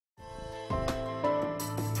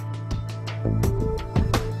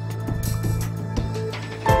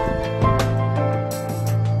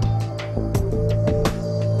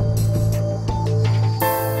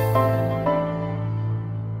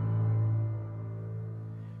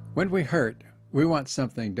When we hurt, we want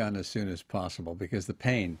something done as soon as possible because the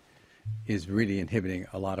pain is really inhibiting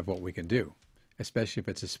a lot of what we can do, especially if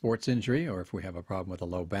it's a sports injury or if we have a problem with a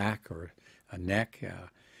low back or a neck.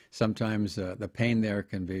 Sometimes the pain there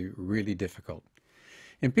can be really difficult.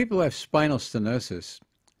 In people who have spinal stenosis,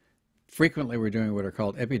 frequently we're doing what are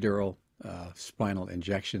called epidural spinal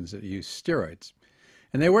injections that use steroids.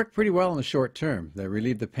 And they work pretty well in the short term. They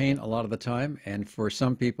relieve the pain a lot of the time, and for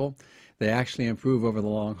some people, they actually improve over the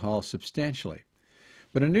long haul substantially.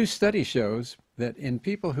 But a new study shows that in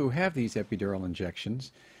people who have these epidural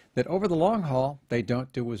injections, that over the long haul, they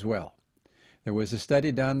don't do as well. There was a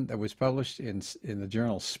study done that was published in the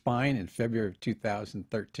journal Spine in February of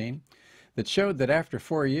 2013 that showed that after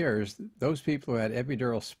 4 years, those people who had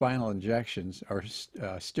epidural spinal injections or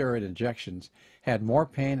steroid injections had more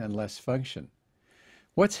pain and less function.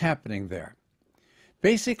 What's happening there?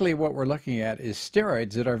 Basically, what we're looking at is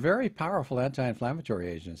steroids that are very powerful anti-inflammatory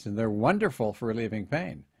agents, and they're wonderful for relieving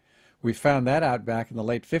pain. We found that out back in the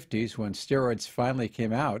late 50s when steroids finally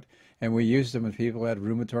came out, and we used them in people who had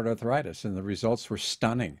rheumatoid arthritis, and the results were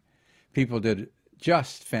stunning. People did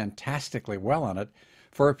just fantastically well on it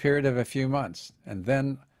for a period of a few months, and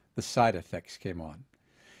then the side effects came on.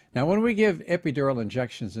 Now, when we give epidural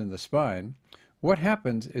injections in the spine, what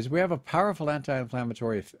happens is we have a powerful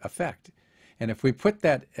anti-inflammatory effect. And if we put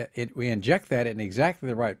that, we inject that in exactly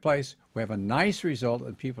the right place, we have a nice result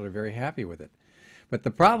and people are very happy with it. But the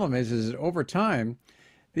problem is that over time,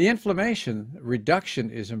 the inflammation reduction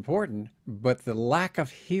is important, but the lack of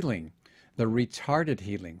healing, the retarded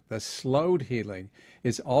healing, the slowed healing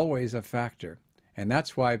is always a factor. And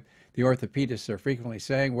that's why the orthopedists are frequently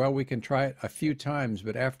saying, well, we can try it a few times,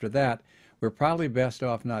 but after that, we're probably best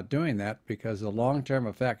off not doing that because the long-term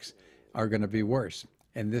effects are going to be worse.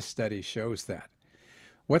 And this study shows that.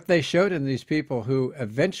 What they showed in these people who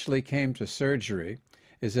eventually came to surgery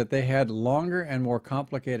is that they had longer and more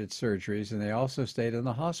complicated surgeries, and they also stayed in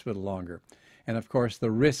the hospital longer. And of course,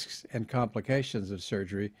 the risks and complications of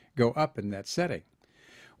surgery go up in that setting.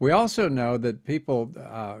 We also know that people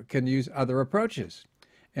can use other approaches.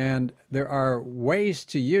 And there are ways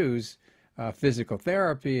to use physical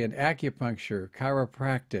therapy and acupuncture,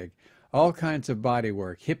 chiropractic, all kinds of body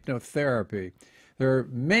work, hypnotherapy. There are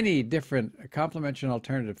many different complementary and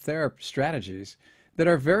alternative therapy strategies that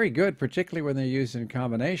are very good, particularly when they're used in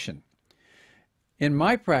combination. In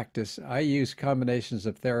my practice, I use combinations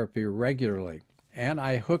of therapy regularly, and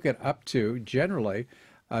I hook it up to, generally,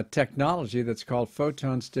 a technology that's called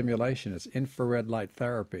photon stimulation. It's infrared light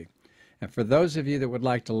therapy. And for those of you that would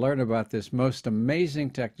like to learn about this most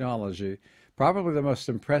amazing technology, probably the most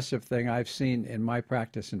impressive thing I've seen in my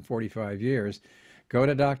practice in 45 years, go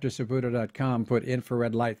to drsaputo.com, put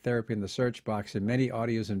infrared light therapy in the search box, and many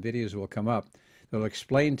audios and videos will come up. They'll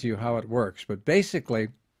explain to you how it works. But basically,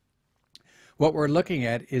 what we're looking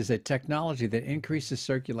at is a technology that increases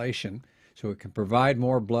circulation so it can provide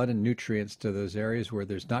more blood and nutrients to those areas where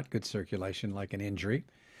there's not good circulation, like an injury.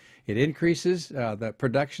 It increases the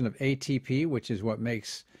production of ATP, which is what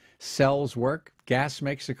makes cells work. Gas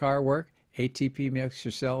makes the car work. ATP makes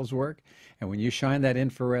your cells work. And when you shine that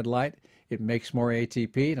infrared light, it makes more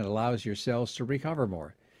ATP and it allows your cells to recover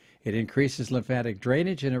more. It increases lymphatic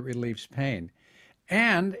drainage and it relieves pain.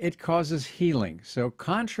 And it causes healing. So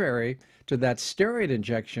contrary to that steroid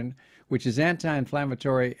injection, which is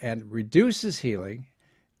anti-inflammatory and reduces healing,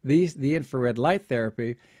 the infrared light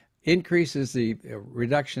therapy increases the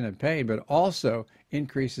reduction in pain, but also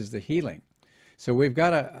increases the healing. So we've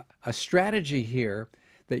got a strategy here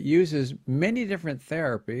that uses many different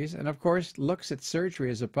therapies and, of course, looks at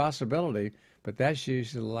surgery as a possibility, but that's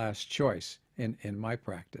usually the last choice in my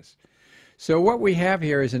practice. So what we have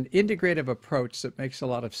here is an integrative approach that makes a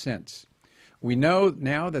lot of sense. We know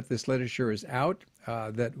now that this literature is out,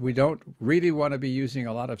 that we don't really want to be using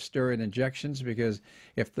a lot of steroid injections because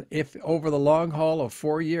if over the long haul of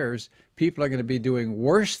 4 years, people are going to be doing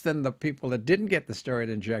worse than the people that didn't get the steroid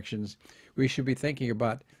injections, we should be thinking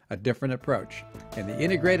about a different approach. And the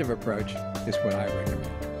integrative approach is what I recommend.